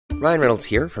Ryan Reynolds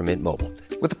here from Mint Mobile.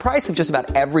 With the price of just about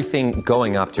everything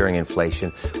going up during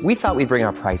inflation, we thought we'd bring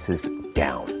our prices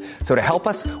down. So to help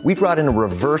us, we brought in a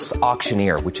reverse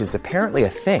auctioneer, which is apparently a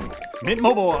thing. Mint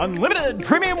Mobile Unlimited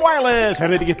Premium Wireless. How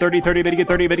to get 30, 30, bit to get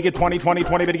 30, bit to get 20, 20,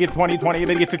 20, bit to get 20, 20,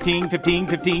 bit to get 15, 15,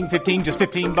 15, 15, just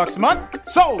 $15 a month?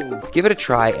 Sold! Give it a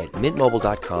try at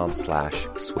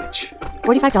mintmobile.com/switch.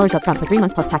 $45 up front for 3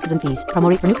 months plus taxes and fees. Promo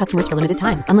rate for new customers for limited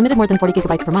time. Unlimited more than 40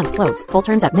 gigabytes per month. Slows full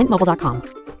terms at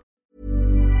mintmobile.com.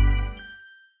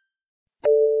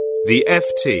 The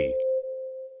FT.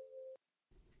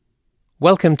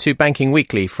 Welcome to Banking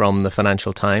Weekly from the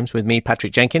Financial Times with me,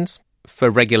 Patrick Jenkins.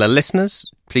 For regular listeners,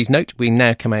 please note we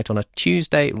now come out on a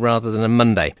Tuesday rather than a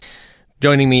Monday.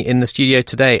 Joining me in the studio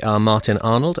today are Martin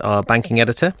Arnold, our banking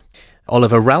editor,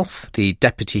 Oliver Ralph, the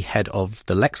deputy head of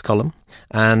the Lex column,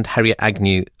 and Harriet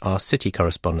Agnew, our city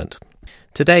correspondent.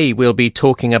 Today we'll be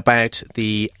talking about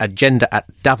the agenda at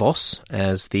Davos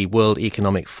as the World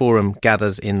Economic Forum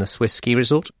gathers in the Swiss ski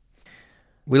resort.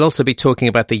 We'll also be talking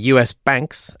about the US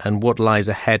banks and what lies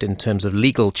ahead in terms of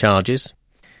legal charges.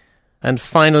 And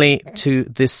finally, to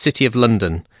the City of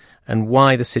London and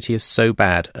why the city is so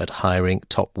bad at hiring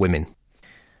top women.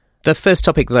 The first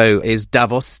topic, though, is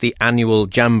Davos, the annual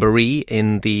jamboree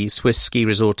in the Swiss ski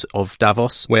resort of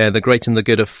Davos, where the great and the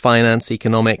good of finance,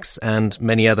 economics and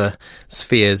many other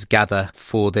spheres gather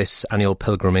for this annual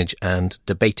pilgrimage and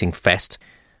debating fest.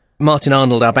 Martin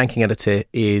Arnold, our banking editor,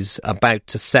 is about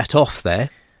to set off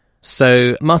there.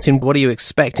 So, Martin, what are you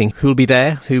expecting? Who'll be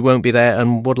there, who won't be there,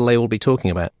 and what'll they all be talking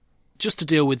about? Just to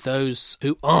deal with those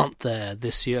who aren't there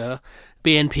this year,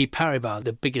 BNP Paribas,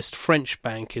 the biggest French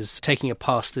bank, is taking a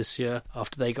pass this year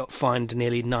after they got fined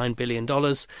nearly $9 billion.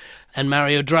 And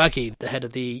Mario Draghi, the head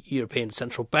of the European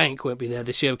Central Bank, won't be there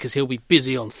this year because he'll be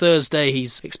busy on Thursday.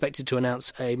 He's expected to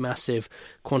announce a massive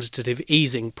quantitative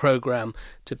easing programme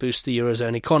to boost the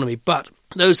Eurozone economy. But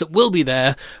those that will be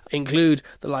there include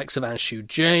the likes of Anshu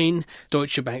Jain,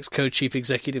 Deutsche Bank's co-chief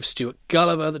executive Stuart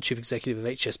Gulliver, the chief executive of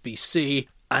HSBC,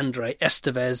 André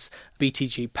Estevez,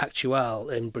 BTG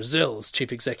Pactual in Brazil's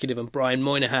chief executive, and Brian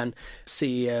Moynihan,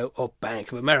 CEO of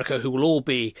Bank of America, who will all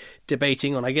be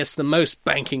debating on, I guess, the most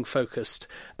banking-focused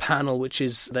panel, which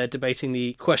is they're debating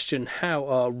the question, how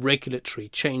are regulatory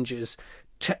changes,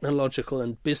 technological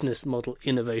and business model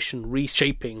innovation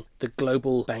reshaping the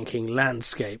global banking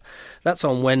landscape. That's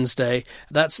on Wednesday.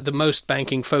 That's the most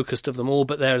banking focused of them all,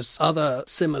 but there's other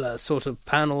similar sort of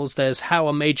panels. There's how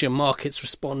are major markets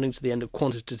responding to the end of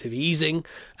quantitative easing.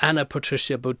 Anna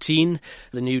Patricia Botín,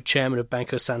 the new chairman of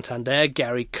Banco Santander,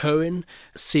 Gary Cohen,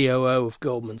 COO of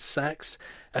Goldman Sachs,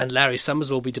 and Larry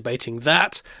Summers will be debating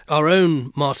that. Our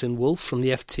own Martin Wolf from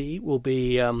the FT will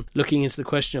be looking into the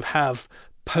question of have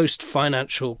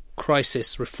post-financial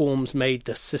crisis reforms made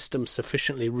the system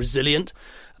sufficiently resilient.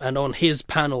 And on his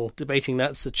panel debating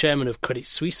that's the chairman of Credit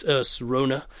Suisse, Urs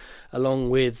Rona,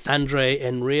 along with André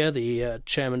Enria, the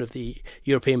chairman of the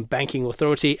European Banking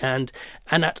Authority, and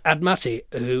Anat Admati,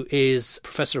 who is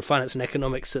professor of finance and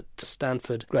economics at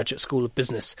Stanford Graduate School of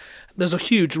Business. There's a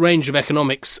huge range of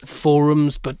economics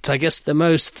forums, but I guess the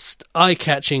most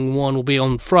eye-catching one will be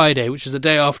on Friday, which is the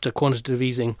day after quantitative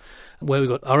easing, where we've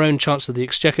got our own Chancellor of the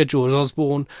Exchequer, George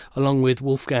Osborne, along with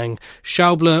Wolfgang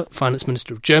Schäuble, Finance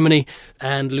Minister of Germany,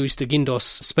 and Luis de Guindos,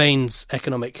 Spain's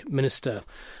Economic Minister,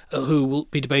 who will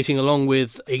be debating along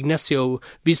with Ignacio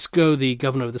Visco, the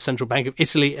Governor of the Central Bank of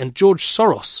Italy, and George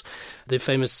Soros, the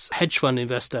famous hedge fund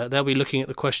investor. They'll be looking at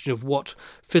the question of what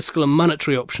fiscal and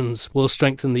monetary options will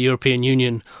strengthen the European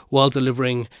Union while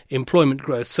delivering employment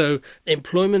growth. So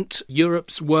employment,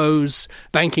 Europe's woes,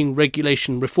 banking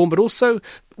regulation reform, but also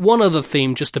one other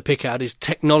theme just to pick out is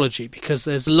technology, because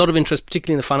there's a lot of interest,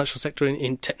 particularly in the financial sector,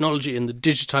 in technology and the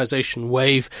digitization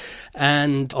wave.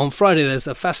 And on Friday, there's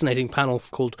a fascinating panel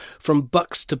called From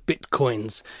Bucks to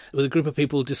Bitcoins, with a group of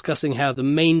people discussing how the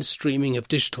mainstreaming of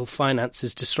digital finance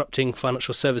is disrupting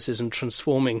financial services and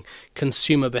transforming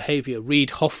consumer behavior. Reid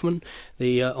Hoffman,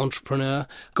 the entrepreneur,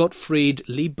 Gottfried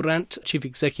Liebrandt, Chief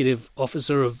Executive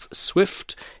Officer of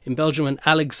Swift in Belgium, and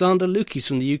Alexander Lukis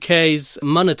from the UK's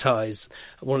Monetize,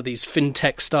 one of these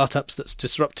fintech startups that's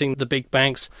disrupting the big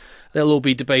banks. They'll all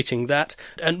be debating that.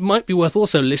 And might be worth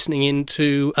also listening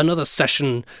into another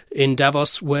session in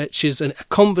Davos, which is a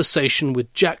conversation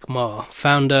with Jack Ma,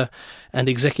 founder and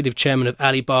executive chairman of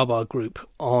Alibaba Group,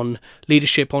 on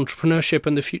leadership, entrepreneurship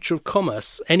and the future of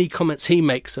commerce. Any comments he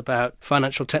makes about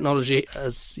financial technology,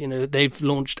 as you know, they've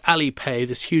launched Alipay,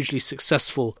 this hugely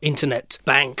successful internet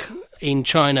bank in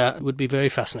China, would be very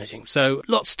fascinating. So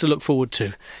lots to look forward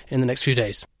to in the next few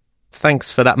days. Thanks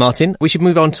for that, Martin. We should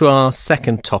move on to our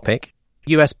second topic.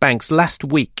 US banks. Last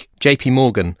week, JP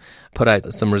Morgan put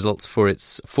out some results for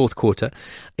its fourth quarter.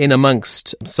 In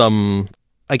amongst some,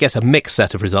 I guess, a mixed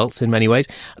set of results in many ways,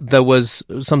 there was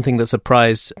something that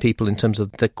surprised people in terms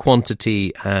of the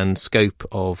quantity and scope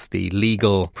of the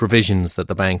legal provisions that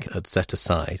the bank had set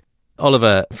aside.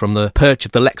 Oliver, from the perch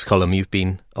of the Lex column, you've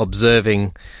been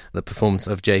observing the performance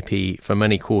of JP for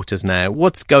many quarters now.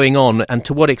 What's going on, and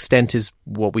to what extent is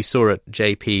what we saw at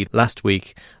JP last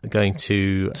week going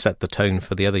to set the tone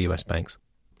for the other US banks?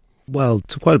 Well,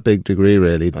 to quite a big degree,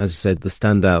 really. As I said, the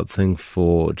standout thing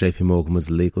for JP Morgan was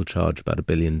the legal charge, about $1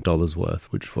 billion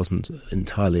worth, which wasn't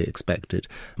entirely expected.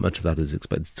 Much of that is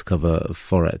expected to cover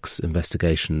Forex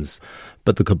investigations,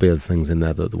 but there could be other things in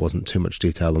there that there wasn't too much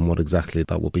detail on what exactly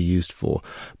that will be used for.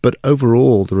 But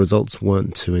overall, the results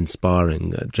weren't too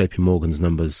inspiring. JP Morgan's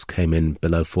numbers came in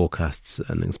below forecasts,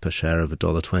 earnings per share of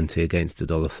 $1.20 against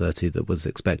 $1.30 that was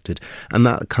expected. And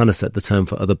that kind of set the tone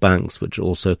for other banks, which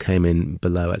also came in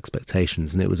below expectations.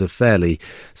 And it was a fairly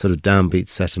sort of downbeat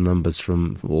set of numbers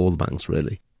from all the banks,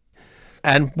 really.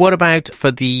 And what about for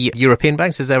the European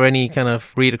banks? Is there any kind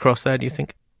of read across there, do you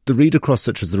think? The read across,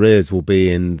 such as there is, will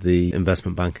be in the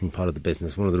investment banking part of the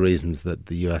business. One of the reasons that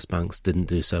the US banks didn't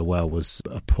do so well was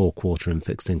a poor quarter in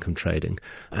fixed income trading.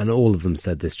 And all of them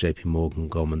said this, JP Morgan,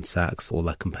 Goldman Sachs, all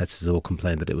their competitors all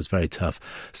complained that it was very tough.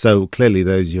 So clearly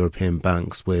those European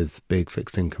banks with big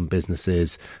fixed income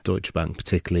businesses, Deutsche Bank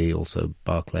particularly, also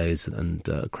Barclays and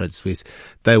Credit Suisse,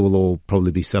 they will all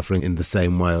probably be suffering in the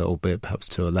same way, albeit perhaps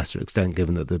to a lesser extent,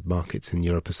 given that the markets in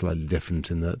Europe are slightly different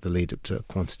in the lead up to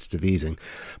quantitative easing.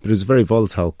 But it was a very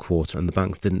volatile quarter, and the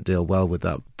banks didn't deal well with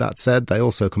that. That said, they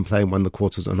also complain when the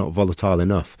quarters are not volatile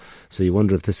enough. So you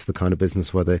wonder if this is the kind of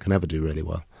business where they can ever do really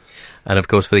well. And of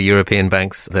course, for the European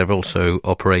banks, they're also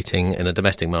operating in a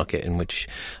domestic market in which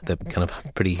they're kind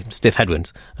of pretty stiff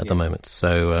headwinds at the moment.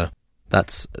 So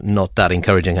that's not that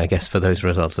encouraging, I guess, for those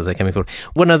results as they're coming forward.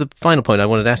 One other final point I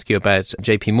wanted to ask you about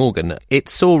JP Morgan. It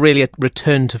saw really a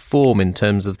return to form in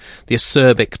terms of the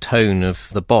acerbic tone of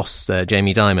the boss,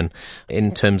 Jamie Dimon,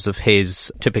 in terms of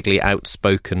his typically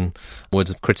outspoken words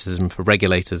of criticism for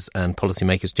regulators and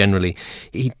policymakers generally.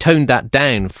 He toned that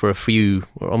down for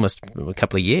almost a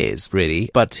couple of years, really,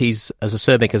 but he's as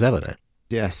acerbic as ever now.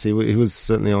 Yes, he was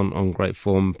certainly on great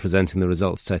form, presenting the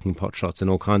results, taking pot shots in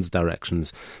all kinds of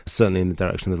directions, certainly in the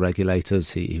direction of the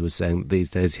regulators. He was saying these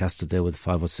days he has to deal with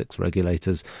 5 or 6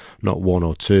 regulators, not 1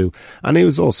 or 2. And he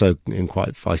was also in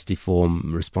quite feisty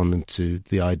form, responding to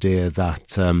the idea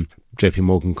that JP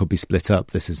Morgan could be split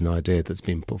up. This is an idea that's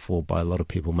been put forward by a lot of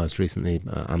people. Most recently,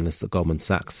 analysts at Goldman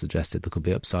Sachs suggested there could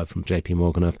be upside from JP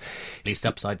Morgan up. At least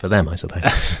upside for them, I suppose.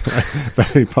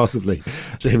 Very possibly.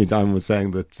 Jamie Dimon was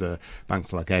saying that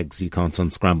banks are like eggs, you can't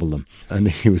unscramble them. And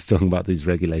he was talking about these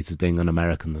regulators being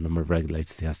un-American, the number of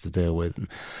regulators he has to deal with.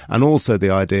 And also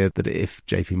the idea that if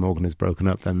JP Morgan is broken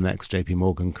up, then the next JP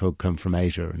Morgan could come from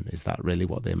Asia. And is that really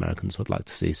what the Americans would like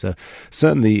to see? So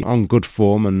certainly on good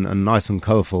form and nice and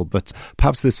colourful, but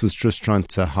perhaps this was just trying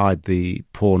to hide the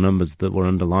poor numbers that were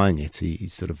underlying it.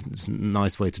 It's a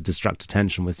nice way to distract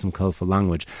attention with some colourful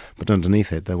language, but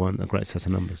underneath it, there weren't a great set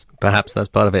of numbers. Perhaps that's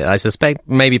part of it. I suspect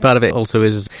maybe part of it also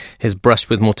is his brush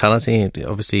with mortality. It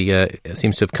obviously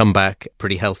seems to have come back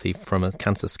pretty healthy from a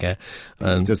cancer scare.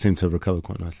 It does seem to have recovered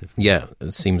quite nicely. Yeah,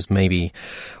 it seems maybe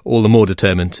all the more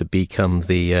determined to become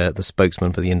the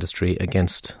spokesman for the industry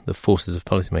against the forces of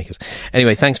policymakers.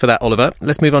 Anyway, thanks for that, Oliver.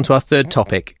 Let's move on to our third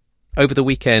topic. Over the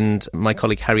weekend, my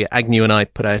colleague Harriet Agnew and I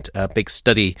put out a big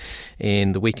study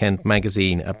in the Weekend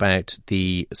magazine about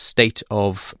the state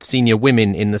of senior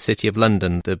women in the City of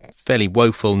London, the fairly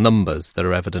woeful numbers that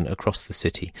are evident across the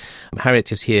city.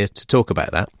 Harriet is here to talk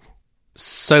about that.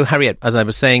 So, Harriet, as I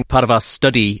was saying, part of our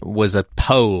study was a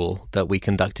poll that we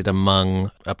conducted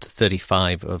among up to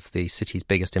 35 of the city's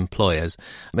biggest employers.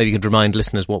 Maybe you could remind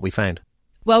listeners what we found.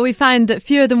 Well, we found that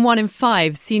fewer than 1 in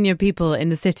 5 senior people in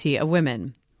the city are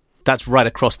women. That's right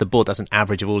across the board. That's an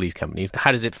average of all these companies.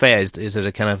 How does it fare? Is it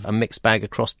a kind of a mixed bag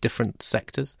across different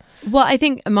sectors? Well, I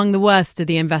think among the worst are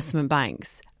the investment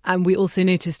banks. And we also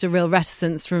noticed a real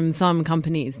reticence from some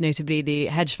companies, notably the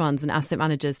hedge funds and asset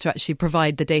managers, to actually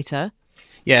provide the data.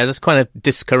 Yeah, that's kind of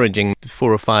discouraging.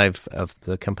 4 or 5 of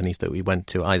the companies that we went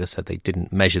to either said they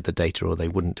didn't measure the data or they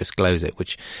wouldn't disclose it,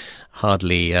 which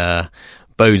hardly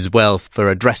bodes well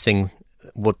for addressing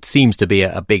what seems to be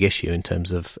a big issue in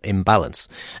terms of imbalance.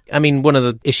 I mean, one of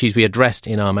the issues we addressed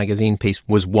in our magazine piece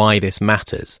was why this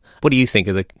matters. What do you think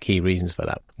are the key reasons for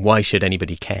that? Why should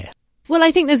anybody care? Well,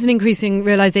 I think there's an increasing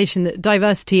realisation that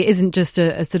diversity isn't just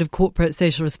a sort of corporate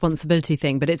social responsibility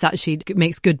thing, but it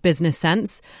makes good business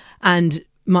sense. And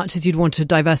much as you'd want to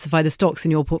diversify the stocks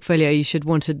in your portfolio, you should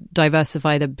want to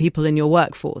diversify the people in your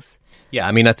workforce. Yeah,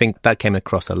 I mean, I think that came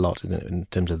across a lot in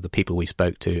terms of the people we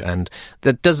spoke to. And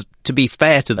that does, to be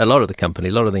fair to a lot of the company,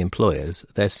 a lot of the employers,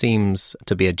 there seems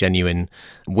to be a genuine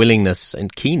willingness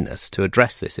and keenness to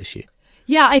address this issue.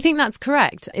 Yeah, I think that's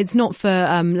correct. It's not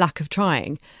for lack of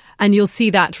trying. And you'll see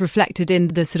that reflected in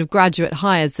the sort of graduate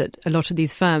hires that a lot of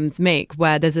these firms make,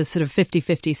 where there's a sort of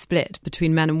 50-50 split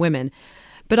between men and women.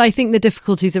 But I think the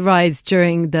difficulties arise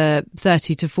during the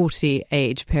 30 to 40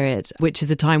 age period, which is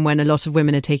a time when a lot of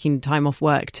women are taking time off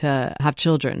work to have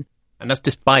children. And that's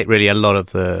despite really a lot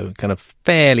of the kind of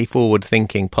fairly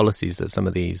forward-thinking policies that some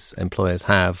of these employers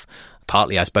have.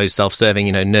 Partly, I suppose,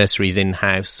 self-serving, nurseries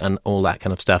in-house and all that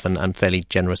kind of stuff, and fairly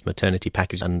generous maternity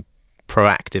package and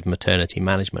proactive maternity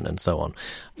management and so on.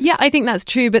 Yeah, I think that's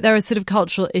true, but there are sort of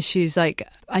cultural issues. Like,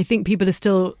 I think people are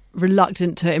still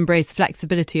reluctant to embrace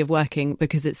flexibility of working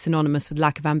because it's synonymous with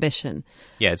lack of ambition.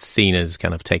 Yeah, it's seen as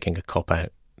kind of taking a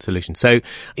cop-out solution. So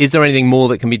is there anything more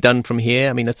that can be done from here?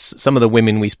 I mean, some of the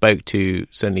women we spoke to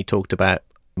certainly talked about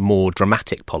more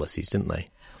dramatic policies, didn't they?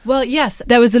 Well, yes,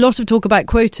 there was a lot of talk about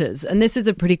quotas, and this is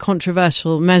a pretty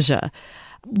controversial measure.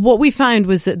 What we found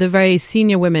was that the very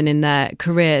senior women in their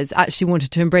careers actually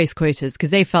wanted to embrace quotas because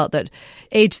they felt that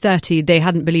age 30, they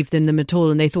hadn't believed in them at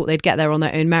all and they thought they'd get there on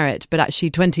their own merit. But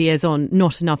actually 20 years on,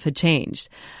 not enough had changed.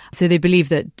 So they believe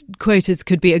that quotas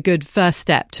could be a good first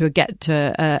step to get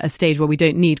to a stage where we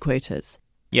don't need quotas.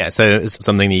 Yeah, so it's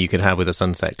something that you could have with a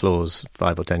sunset clause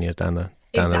 5 or 10 years down the road.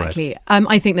 Exactly.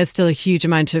 I think there's still a huge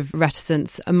amount of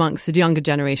reticence amongst the younger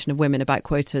generation of women about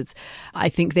quotas. I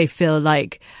think they feel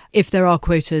like if there are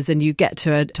quotas and you get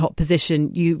to a top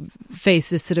position, you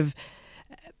face this sort of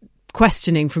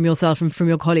questioning from yourself and from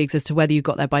your colleagues as to whether you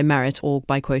got there by merit or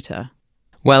by quota.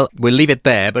 Well, we'll leave it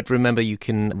there, but remember you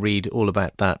can read all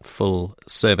about that full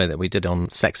survey that we did on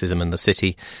sexism in the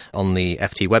city on the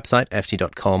FT website,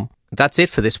 ft.com. That's it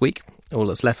for this week. All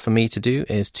that's left for me to do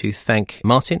is to thank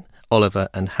Martin, Oliver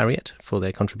and Harriet for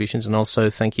their contributions, and also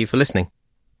thank you for listening.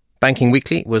 Banking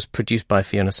Weekly was produced by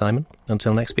Fiona Simon.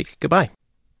 Until next week, goodbye.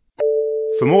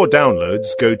 For more downloads,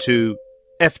 go to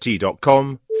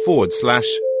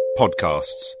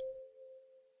ft.com/podcasts.